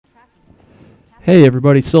Hey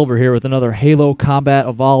everybody, Silver here with another Halo Combat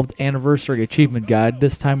Evolved Anniversary Achievement Guide.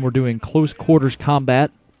 This time we're doing Close Quarters Combat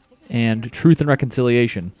and Truth and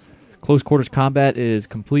Reconciliation. Close Quarters Combat is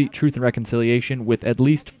complete Truth and Reconciliation with at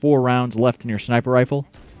least 4 rounds left in your sniper rifle.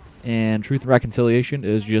 And Truth and Reconciliation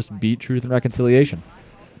is just beat Truth and Reconciliation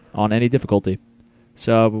on any difficulty.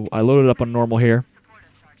 So I loaded up on normal here.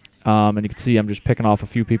 And you can see I'm just picking off a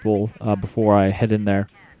few people before I head in there.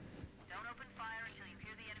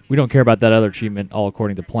 We don't care about that other achievement, all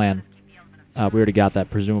according to plan. We already got that,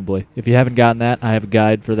 presumably. If you haven't gotten that, I have a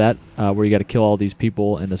guide for that, where you got to kill all these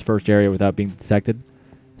people in this first area without being detected.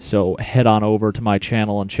 So head on over to my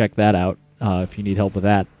channel and check that out, if you need help with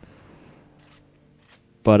that.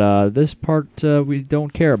 But this part, we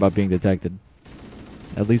don't care about being detected.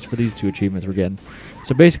 At least for these 2 achievements we're getting.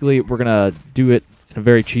 So basically, we're going to do it in a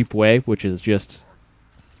very cheap way, which is just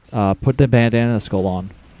put the bandana skull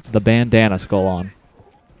on.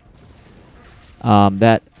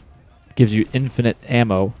 That gives you infinite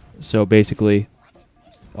ammo, so basically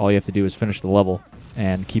all you have to do is finish the level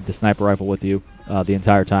and keep the sniper rifle with you the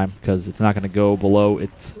entire time, because it's not going to go below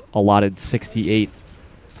its allotted 68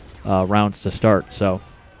 rounds to start. So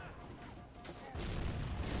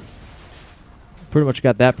pretty much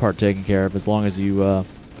got that part taken care of as long as you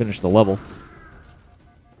finish the level.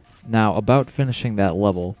 Now, about finishing that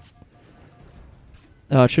level,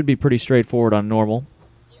 it should be pretty straightforward on normal.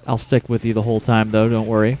 I'll stick with you the whole time, though, don't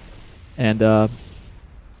worry. And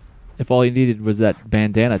if all you needed was that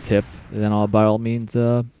bandana tip, then by all means,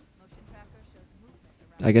 I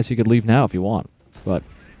guess you could leave now if you want. But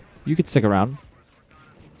you could stick around.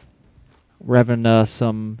 We're having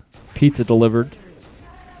some pizza delivered.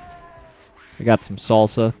 I got some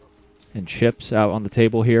salsa and chips out on the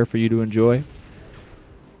table here for you to enjoy.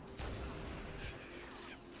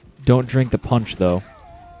 Don't drink the punch, though.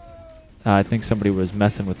 I think somebody was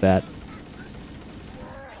messing with that.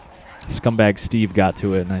 Scumbag Steve got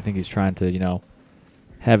to it, and I think he's trying to, you know,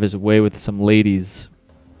 have his way with some ladies.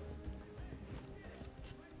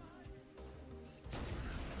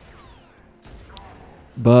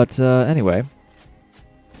 But anyway,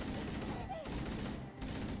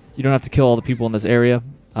 you don't have to kill all the people in this area.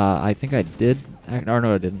 I think I did. Or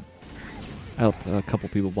no, I didn't. I left a couple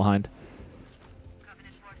people behind.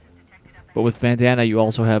 But with Bandana, you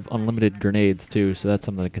also have unlimited grenades, too, so that's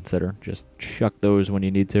something to consider. Just chuck those when you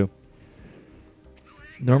need to.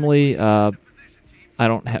 Normally, I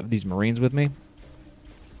don't have these Marines with me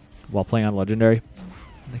while playing on Legendary,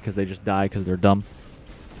 because they just die because they're dumb.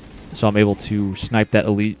 So I'm able to snipe that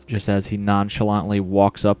elite just as he nonchalantly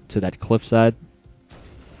walks up to that cliffside.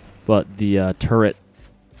 But the turret,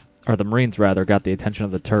 or the Marines, rather, got the attention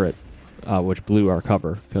of the turret, which blew our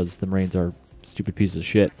cover, because the Marines are stupid pieces of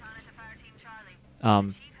shit.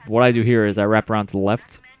 What I do here is I wrap around to the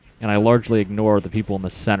left, and I largely ignore the people in the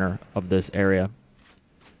center of this area.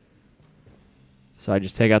 So I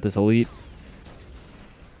just take out this elite,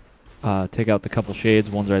 take out the couple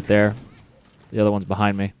shades. One's right there. The other one's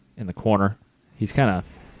behind me in the corner. He's kind of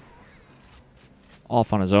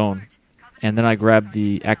off on his own. And then I grab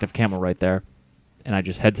the active camo right there, and I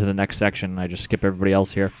just head to the next section, and I just skip everybody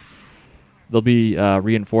else here. There'll be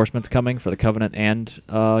reinforcements coming for the Covenant and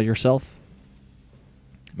yourself.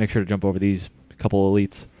 Make sure to jump over these couple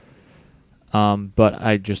elites. But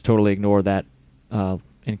I just totally ignore that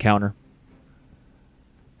encounter.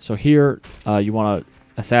 So here, you want to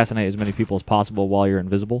assassinate as many people as possible while you're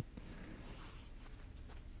invisible.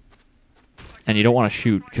 And you don't want to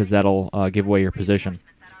shoot, because that'll give away your position.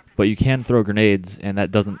 But you can throw grenades, and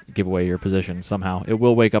that doesn't give away your position somehow. It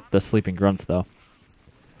will wake up the sleeping grunts, though.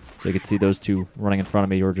 So you can see those 2 running in front of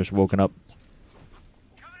me who are just woken up.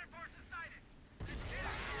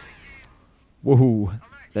 Woohoo!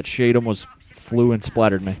 That shade almost flew and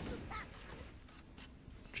splattered me.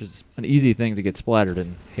 Which is an easy thing to get splattered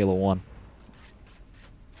in Halo 1.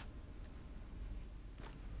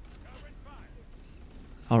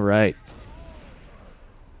 Alright.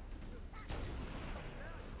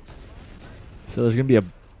 So there's going to be a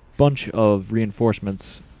bunch of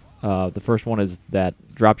reinforcements. The first one is that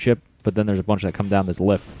dropship, but then there's a bunch that come down this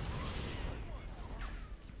lift.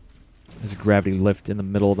 There's a gravity lift in the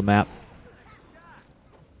middle of the map.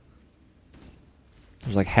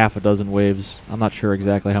 There's like half a dozen waves. I'm not sure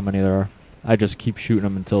exactly how many there are. I just keep shooting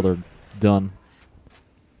them until they're done.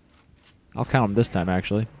 I'll count them this time,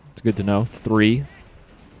 actually. It's good to know. 3.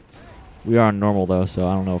 We are on normal, though, so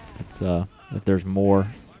I don't know if it's if there's more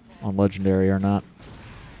on Legendary or not.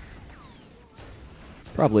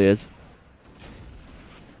 Probably is.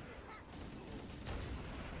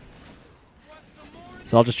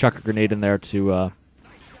 So I'll just chuck a grenade in there to...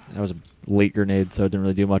 that was a late grenade, so it didn't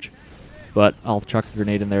really do much. But I'll chuck a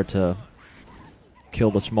grenade in there to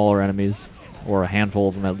kill the smaller enemies, or a handful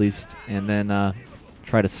of them at least, and then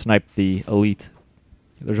try to snipe the elite.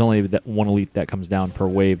 There's only that one elite that comes down per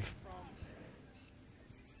wave.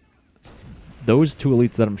 Those two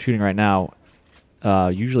elites that I'm shooting right now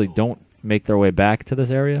usually don't make their way back to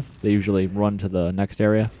this area. They usually run to the next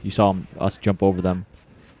area. You saw us jump over them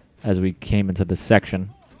as we came into this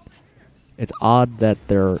section. It's odd that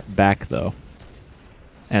they're back, though.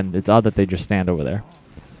 And it's odd that they just stand over there.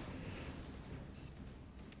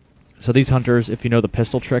 So these hunters, if you know the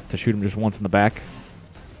pistol trick to shoot them just once in the back,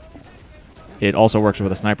 it also works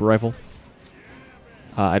with a sniper rifle.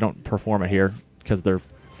 I don't perform it here because they're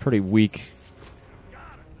pretty weak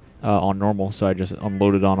on normal, so I just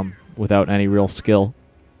unloaded on them without any real skill.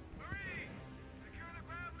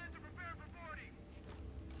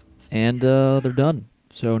 And they're done.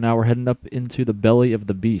 So now we're heading up into the belly of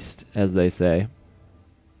the beast, as they say.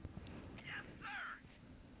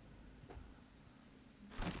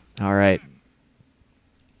 All right.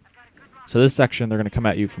 So this section, they're going to come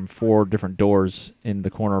at you from 4 different doors in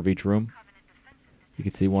the corner of each room. You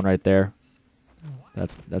can see one right there.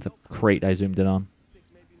 That's a crate I zoomed in on.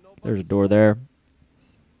 There's a door there.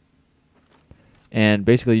 And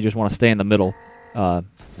basically, you just want to stay in the middle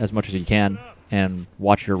as much as you can and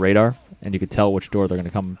watch your radar. And you can tell which door they're going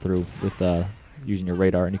to come through with using your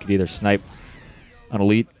radar. And you could either snipe an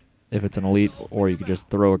elite, if it's an elite, or you could just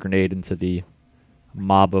throw a grenade into the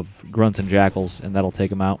mob of grunts and jackals, and that'll take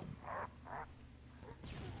them out.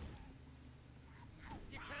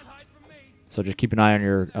 So just keep an eye on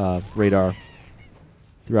your radar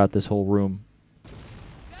throughout this whole room.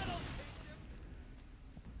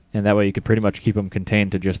 And that way you could pretty much keep them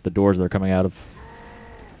contained to just the doors they're coming out of.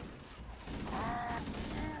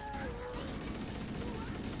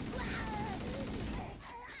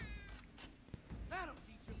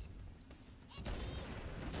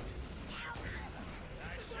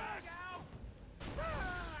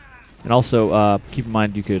 And also, keep in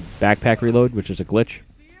mind you could backpack reload, which is a glitch.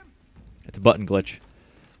 It's a button glitch.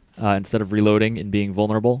 Instead of reloading and being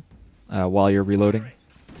vulnerable while you're reloading,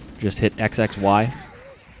 just hit XXY.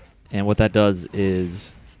 And what that does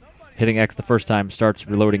is hitting X the first time starts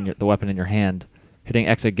reloading the weapon in your hand. Hitting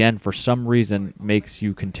X again for some reason makes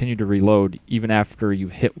you continue to reload even after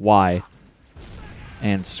you've hit Y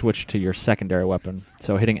and switch to your secondary weapon.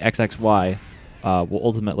 So hitting XXY will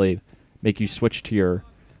ultimately make you switch to your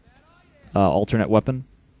alternate weapon,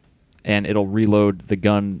 and it'll reload the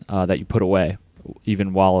gun that you put away,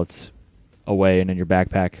 even while it's away and in your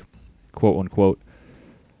backpack, quote unquote.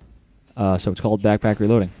 So it's called backpack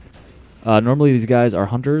reloading. Normally these guys are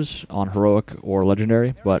hunters on heroic or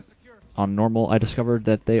legendary, but on normal I discovered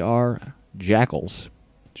that they are jackals,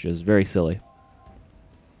 which is very silly.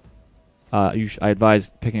 I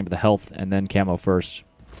advise picking up the health and then camo first.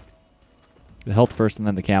 The health first and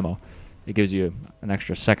then the camo. It gives you an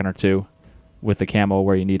extra second or two with the camo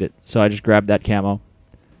where you need it. So I just grabbed that camo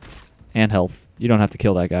and health. You don't have to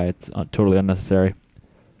kill that guy. It's totally unnecessary.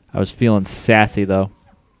 I was feeling sassy, though.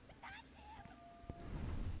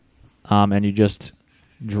 And you just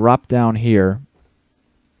drop down here,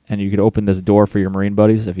 and you could open this door for your Marine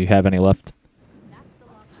buddies if you have any left.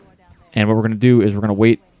 And what we're going to do is we're going to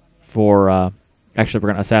wait for... actually, we're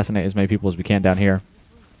going to assassinate as many people as we can down here.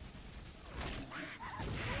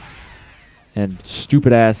 And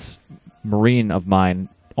stupid-ass Marine of mine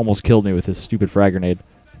almost killed me with his stupid frag grenade.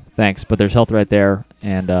 Thanks, but there's health right there,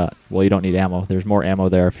 and, well, you don't need ammo. There's more ammo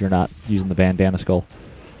there if you're not using the bandana skull.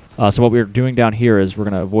 So what we're doing down here is we're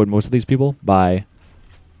going to avoid most of these people by...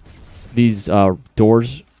 These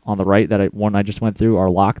doors on the right that one I just went through are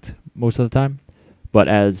locked most of the time. But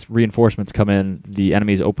as reinforcements come in, the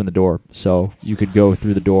enemies open the door. So you could go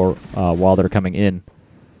through the door while they're coming in.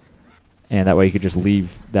 And that way you could just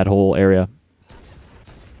leave that whole area.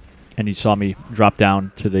 And you saw me drop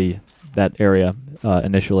down to that area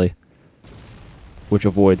initially, which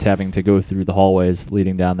avoids having to go through the hallways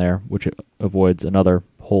leading down there, which avoids another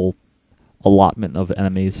whole allotment of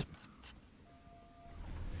enemies.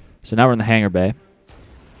 So now we're in the hangar bay.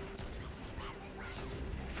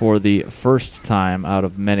 For the first time out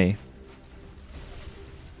of many.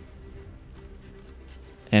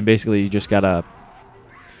 And basically you just gotta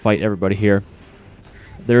fight everybody here.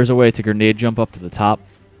 There's a way to grenade jump up to the top,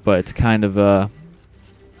 but it's kind of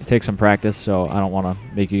it takes some practice, so I don't want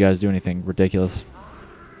to make you guys do anything ridiculous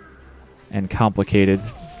and complicated.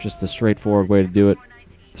 Just a straightforward way to do it.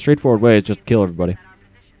 The straightforward way is just kill everybody.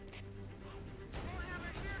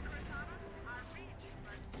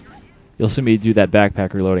 You'll see me do that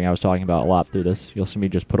backpack reloading I was talking about a lot through this. You'll see me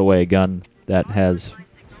just put away a gun that has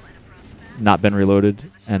not been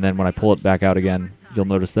reloaded, and then when I pull it back out again, you'll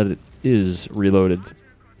notice that it is reloaded.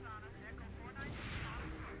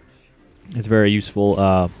 It's very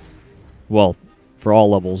useful, well, for all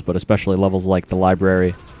levels, but especially levels like the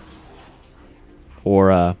library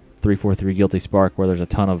or 343 Guilty Spark, where there's a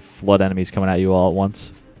ton of flood enemies coming at you all at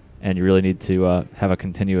once, and you really need to have a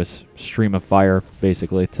continuous stream of fire,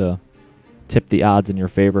 basically, to tip the odds in your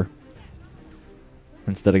favor,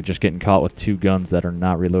 instead of just getting caught with 2 guns that are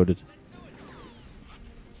not reloaded.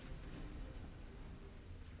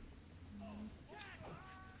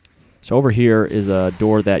 So over here is a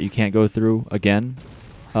door that you can't go through again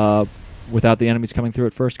without the enemies coming through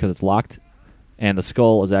it first, because it's locked. And the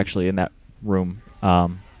skull is actually in that room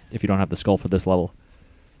if you don't have the skull for this level.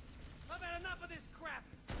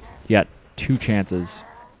 You got 2 chances,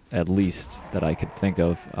 at least, that I could think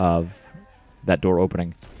of that door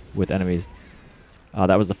opening with enemies.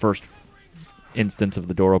 That was the first instance of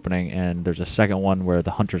the door opening, and there's a second one where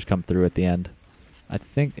the hunters come through at the end. I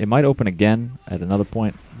think it might open again at another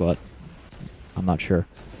point, but I'm not sure.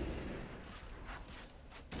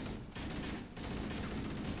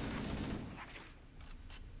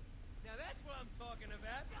 Now that's what I'm talking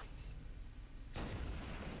about.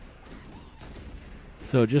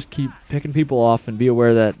 So just keep picking people off and be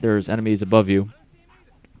aware that there's enemies above you.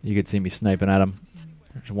 You could see me sniping at them.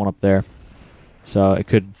 There's one up there. So it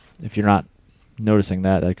could, if you're not noticing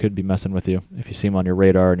that, that could be messing with you. If you see him on your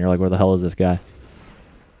radar and you're like, where the hell is this guy?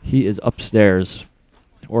 He is upstairs.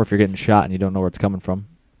 Or if you're getting shot and you don't know where it's coming from.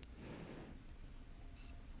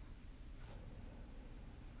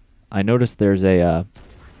 I noticed there's a,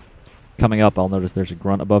 coming up, I'll notice there's a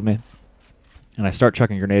grunt above me. And I start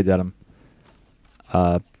chucking grenades at him.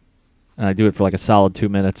 And I do it for like a solid 2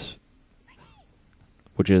 minutes.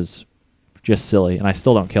 Which is just silly. And I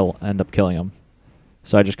still don't end up killing him.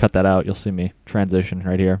 So I just cut that out. You'll see me transition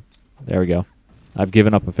right here. There we go. I've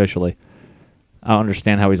given up officially. I don't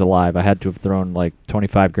understand how he's alive. I had to have thrown like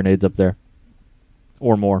 25 grenades up there.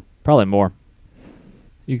 Or more. Probably more.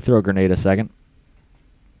 You can throw a grenade a second.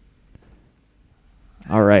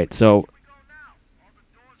 Alright, so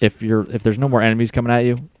if there's no more enemies coming at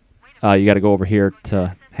you, you got to go over here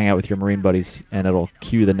to hang out with your Marine buddies, and it'll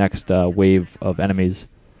cue the next wave of enemies.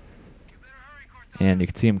 And you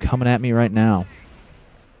can see them coming at me right now.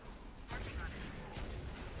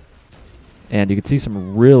 And you can see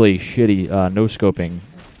some really shitty no-scoping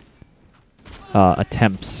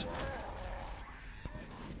attempts.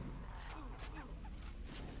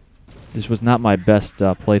 This was not my best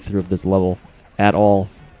playthrough of this level at all.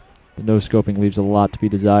 The no-scoping leaves a lot to be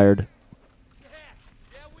desired.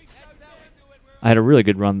 I had a really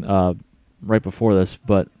good run right before this,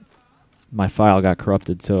 but my file got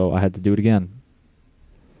corrupted, so I had to do it again.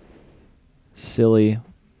 Silly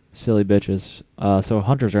bitches. So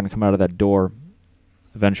hunters are going to come out of that door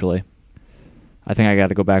eventually. I think I got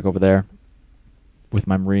to go back over there with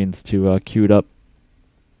my Marines to queue it up.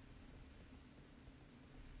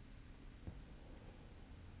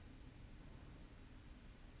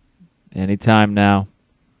 Anytime now.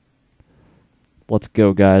 Let's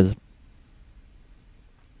go, guys.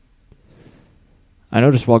 I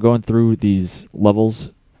noticed while going through these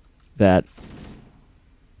levels that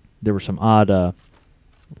there were some odd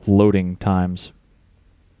loading times,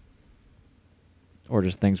 or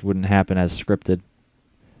just things wouldn't happen as scripted.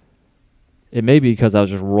 It may be because I was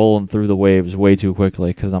just rolling through the waves way too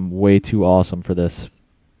quickly, because I'm way too awesome for this.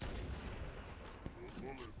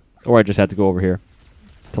 Or I just had to go over here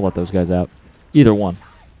to let those guys out. Either one.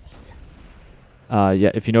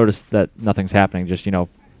 Yeah, if you notice that nothing's happening, just,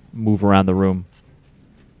 move around the room.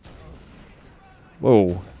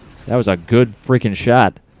 Whoa, that was a good freaking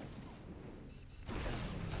shot.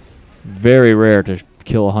 Very rare to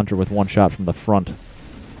kill a hunter with one shot from the front.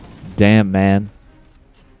 Damn, man.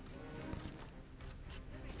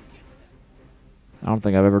 I don't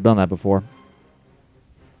think I've ever done that before.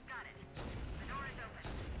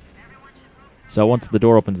 So once the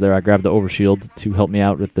door opens there, I grab the overshield to help me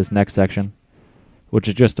out with this next section, which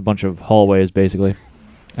is just a bunch of hallways, basically.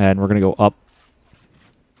 And we're going to go up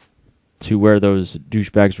to where those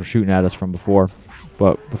douchebags were shooting at us from before.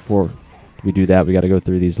 But before we do that, we got to go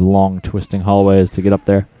through these long, twisting hallways to get up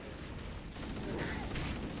there.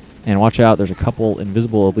 And watch out, there's a couple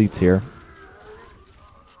invisible elites here.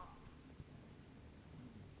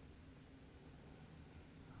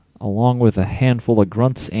 Along with a handful of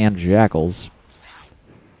grunts and jackals.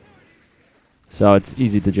 So it's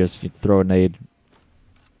easy to just throw a nade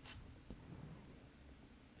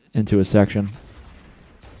into a section.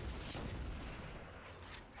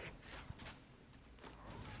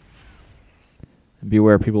 And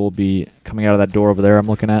beware, people will be coming out of that door over there I'm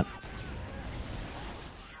looking at.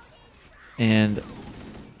 and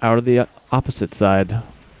out of the opposite side,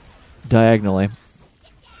 diagonally.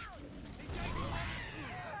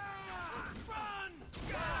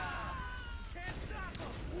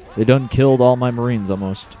 They done killed all my Marines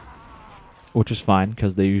almost, which is fine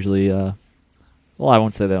because they usually, well, I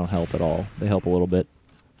won't say they don't help at all. They help a little bit.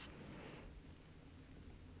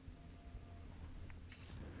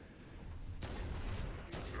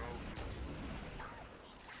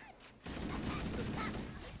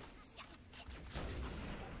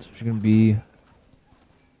 So there's going to be,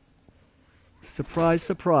 surprise,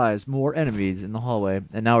 surprise, more enemies in the hallway.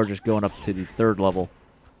 And now we're just going up to the 3rd level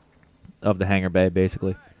of the hangar bay,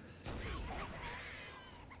 basically.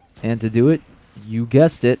 And to do it, you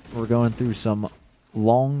guessed it, we're going through some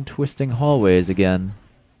long, twisting hallways again.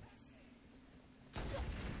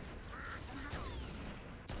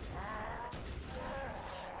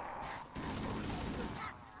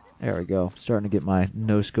 There we go. Starting to get my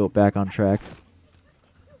no-scope back on track.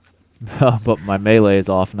 But my melee is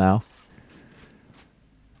off now.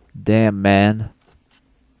 Damn, man.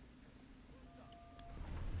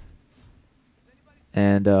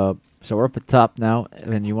 And, so we're up at the top now,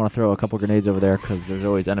 and you want to throw a couple grenades over there because there's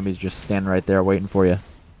always enemies just standing right there waiting for you.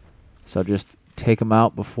 So just take them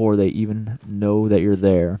out before they even know that you're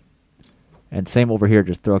there. And same over here,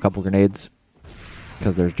 just throw a couple grenades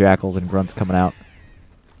because there's jackals and grunts coming out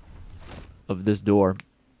of this door.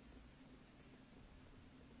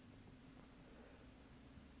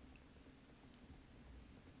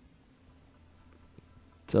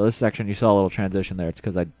 So this section, you saw a little transition there. It's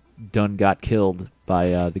because I done got killed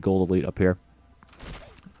by the Gold Elite up here.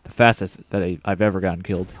 The fastest that I've ever gotten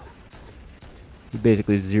killed. He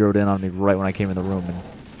basically zeroed in on me right when I came in the room and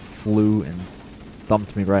flew and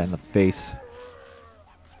thumped me right in the face.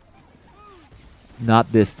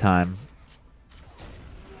 Not this time.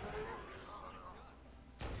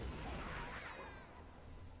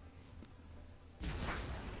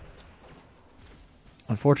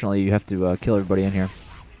 Unfortunately, you have to kill everybody in here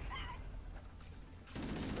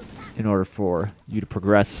in order for you to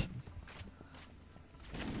progress.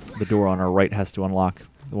 The door on our right has to unlock,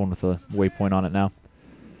 the one with the waypoint on it now.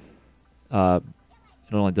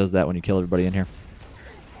 It only does that when you kill everybody in here.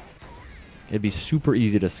 It'd be super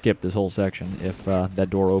easy to skip this whole section if that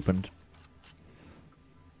door opened.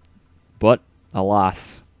 But,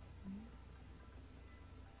 alas,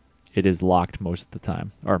 it is locked most of the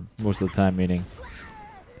time. Or most of the time meaning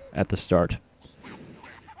at the start.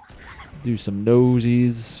 Do some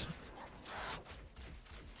nosies.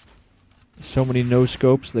 So many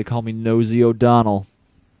no-scopes, they call me Nosy O'Donnell.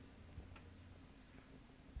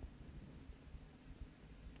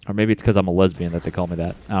 Or maybe it's because I'm a lesbian that they call me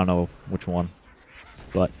that. I don't know which one.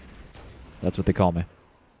 But that's what they call me.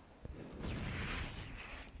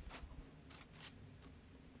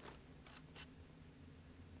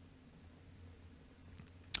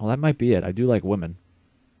 Well, that might be it. I do like women.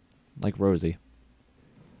 Like Rosie.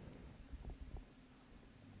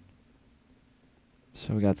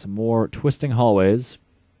 So we got some more twisting hallways.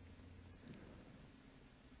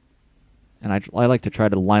 And I like to try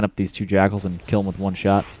to line up these 2 jackals and kill them with 1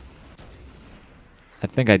 shot. I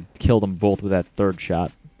think I killed them both with that 3rd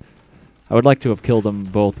shot. I would like to have killed them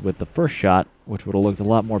both with the 1st shot, which would have looked a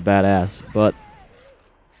lot more badass, but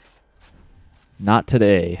not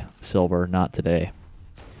today, Silver, not today.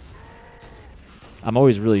 I'm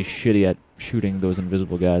always really shitty at shooting those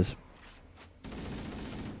invisible guys.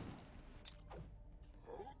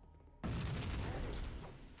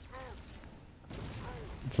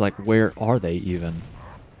 It's like, where are they even?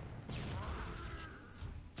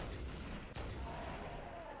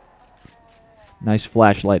 Nice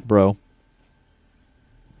flashlight, bro.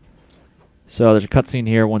 So there's a cutscene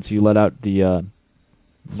here once you let out the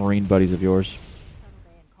Marine buddies of yours.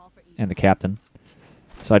 And the captain.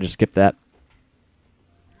 So I just skipped that.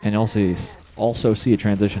 And you also see a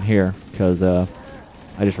transition here, because I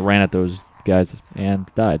just ran at those guys and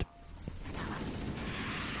died.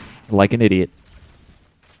 Like an idiot.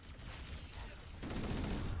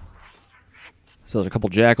 So there's a couple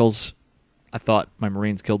jackals. I thought my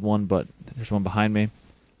Marines killed one, but there's one behind me. So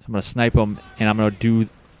I'm going to snipe him, and I'm going to do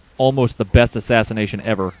almost the best assassination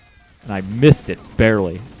ever. And I missed it,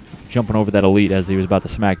 barely. Jumping over that elite as he was about to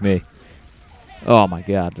smack me. Oh my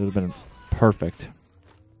god, it would have been perfect.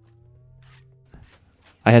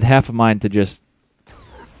 I had half of mine to just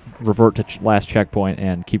revert to last checkpoint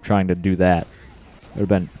and keep trying to do that. It would have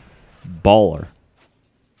been baller.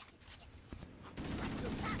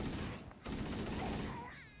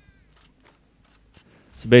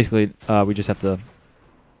 So basically, we just have to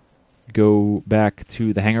go back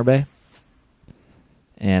to the hangar bay,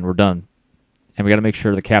 and we're done. And we got to make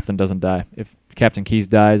sure the captain doesn't die. If Captain Keys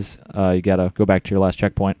dies, you got to go back to your last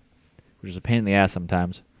checkpoint, which is a pain in the ass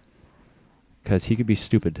sometimes, because he could be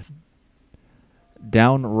stupid.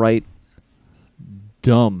 Downright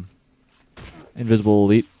dumb. Invisible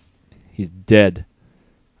Elite. He's dead.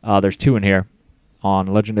 There's 2 in here. On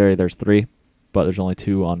Legendary, there's 3, but there's only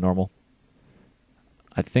 2 on normal.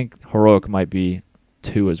 I think Heroic might be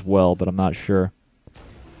 2 as well, but I'm not sure.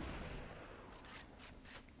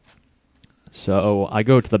 So I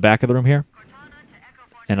go to the back of the room here,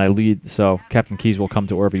 and I lead. So Captain Keys will come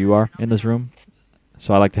to wherever you are in this room.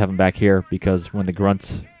 So I like to have him back here because when the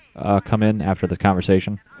grunts come in after this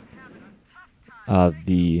conversation,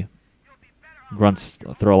 the grunts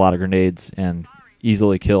throw a lot of grenades and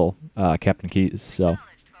easily kill Captain Keys. So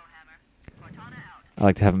I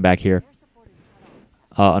like to have him back here.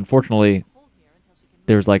 Unfortunately,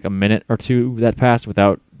 there's like a minute or 2 that passed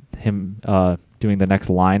without him doing the next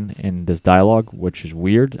line in this dialogue, which is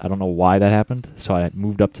weird. I don't know why that happened. So I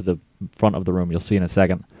moved up to the front of the room. You'll see in a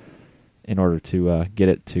second in order to get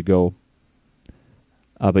it to go.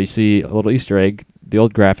 But you see a little Easter egg. The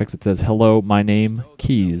old graphics, it says, "Hello, my name,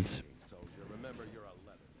 Keys,"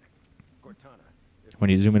 when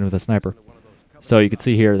you zoom in with a sniper. So you can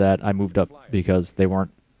see here that I moved up because they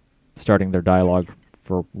weren't starting their dialogue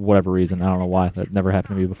for whatever reason. I don't know why. That never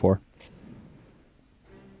happened to me before.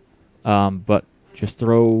 But just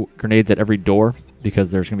throw grenades at every door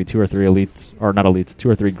because there's going to be 2 or 3 elites, or not elites, 2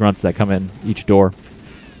 or 3 grunts that come in each door.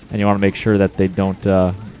 And you want to make sure that they don't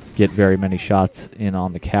get very many shots in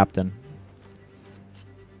on the captain.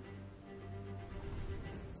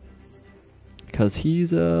 Because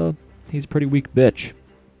he's a pretty weak bitch.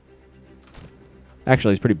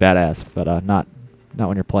 Actually, he's pretty badass, but not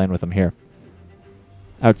when you're playing with him here.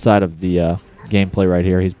 Outside of the gameplay right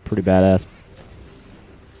here, he's pretty badass.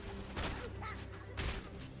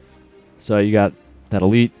 So you got that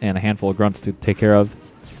elite and a handful of grunts to take care of,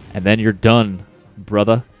 and then you're done,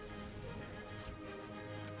 brother.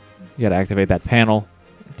 You got to activate that panel.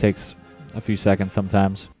 It takes a few seconds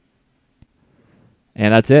sometimes.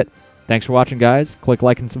 And that's it. Thanks for watching, guys. Click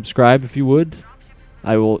like and subscribe if you would.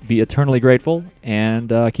 I will be eternally grateful,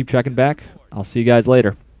 and keep checking back. I'll see you guys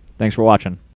later. Thanks for watching.